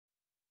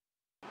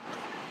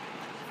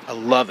I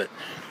love it.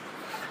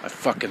 I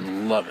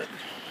fucking love it.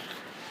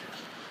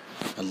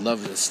 I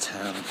love this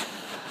town.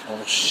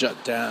 All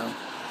shut down.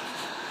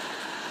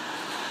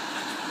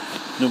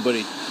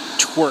 Nobody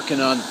twerking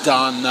on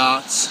Don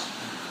Knotts.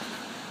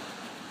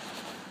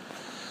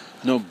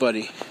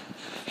 Nobody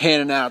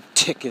handing out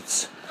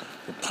tickets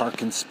for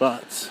parking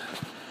spots.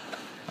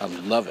 I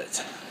love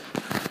it.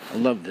 I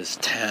love this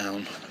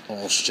town.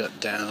 All shut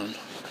down.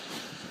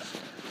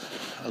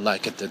 I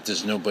like it that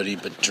there's nobody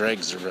but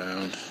dregs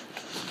around.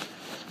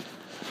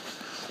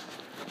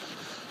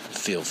 I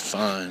feel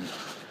fine.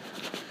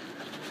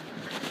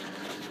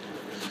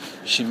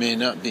 She may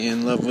not be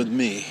in love with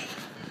me,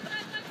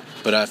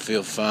 but I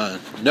feel fine.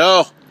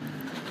 No!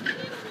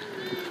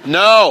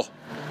 No!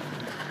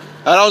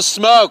 I don't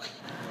smoke!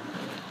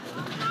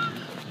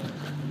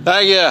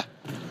 Thank you!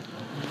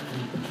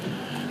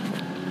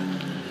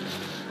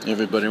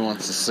 Everybody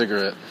wants a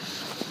cigarette.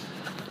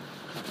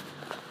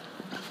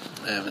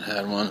 I haven't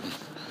had one in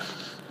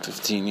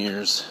 15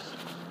 years.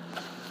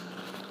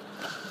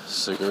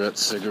 Cigarette,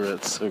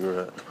 cigarette,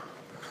 cigarette.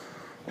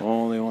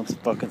 Only wants a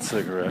fucking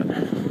cigarette.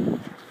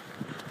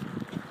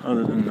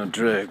 Other than the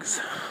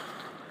dregs.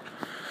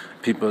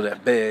 People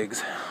that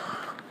begs.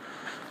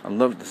 I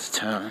love this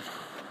town.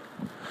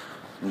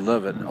 I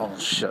love it all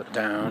shut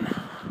down.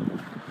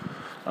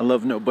 I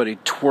love nobody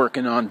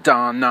twerking on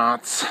Don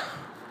Knotts.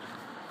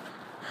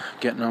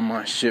 Getting on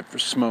my shit for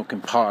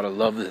smoking pot. I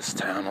love this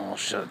town all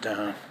shut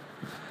down.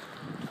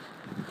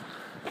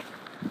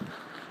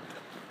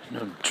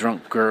 No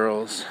drunk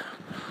girls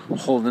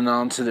holding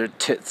on to their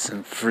tits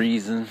and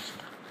freezin.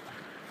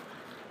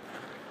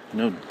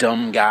 No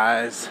dumb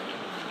guys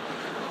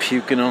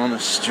puking on the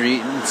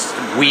street and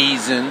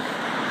weezin,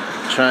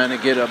 trying to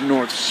get up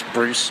North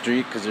Spruce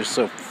Street because they're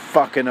so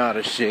fucking out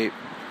of shape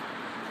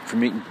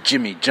from eating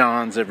Jimmy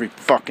John's every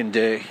fucking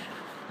day.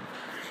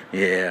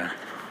 Yeah,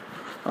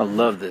 I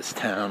love this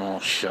town all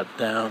shut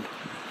down.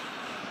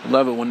 I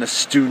love it when the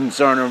students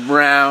aren't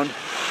around.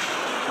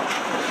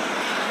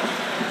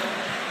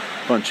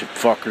 Bunch of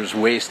fuckers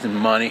wasting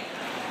money.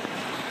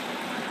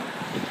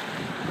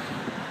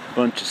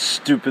 Bunch of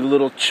stupid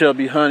little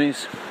chubby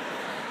honeys.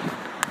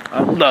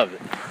 I love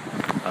it.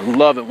 I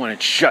love it when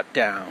it's shut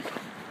down.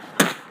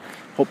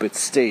 Hope it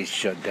stays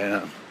shut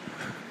down.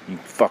 You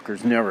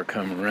fuckers never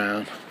come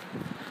around.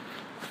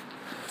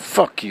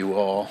 Fuck you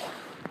all.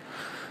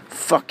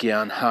 Fuck you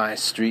on High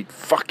Street.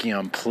 Fuck you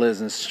on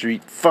Pleasant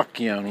Street. Fuck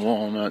you on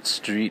Walnut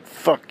Street.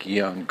 Fuck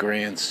you on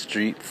Grand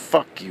Street.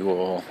 Fuck you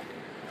all.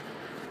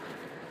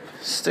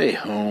 Stay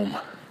home.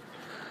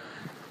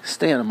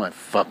 Stay out of my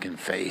fucking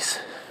face.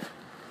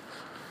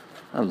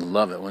 I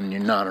love it when you're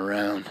not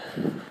around.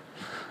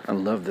 I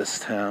love this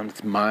town.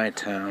 It's my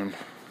town.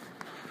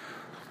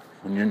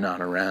 When you're not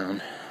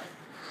around.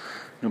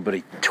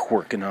 Nobody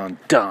twerking on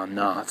Don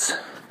Knotts.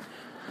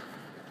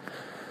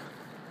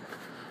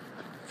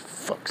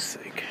 Fuck's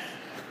sake.